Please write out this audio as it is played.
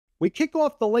We kick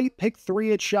off the late pick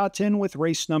 3 at Shot 10 with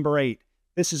race number 8.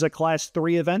 This is a Class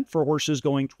 3 event for horses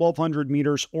going 1,200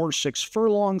 meters or 6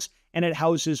 furlongs, and it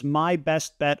houses my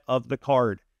best bet of the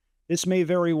card. This may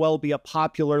very well be a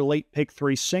popular late pick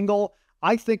 3 single.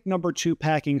 I think number 2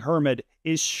 Packing Hermit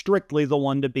is strictly the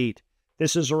one to beat.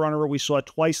 This is a runner we saw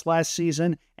twice last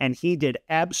season, and he did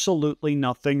absolutely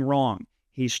nothing wrong.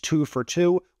 He's 2 for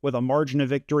 2 with a margin of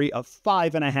victory of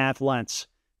 5.5 lengths.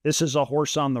 This is a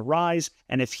horse on the rise,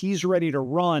 and if he's ready to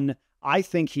run, I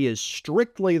think he is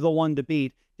strictly the one to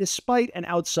beat, despite an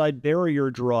outside barrier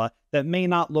draw that may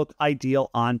not look ideal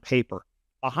on paper.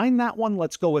 Behind that one,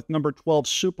 let's go with number 12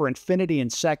 Super Infinity in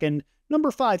second,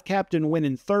 number 5 Captain Win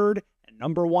in third, and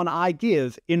number 1 I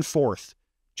Give in fourth.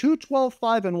 2, 12,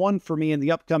 5, and 1 for me in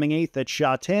the upcoming 8th at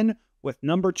Shot 10, with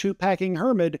number 2 Packing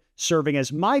Hermit serving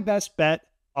as my best bet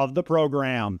of the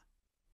program.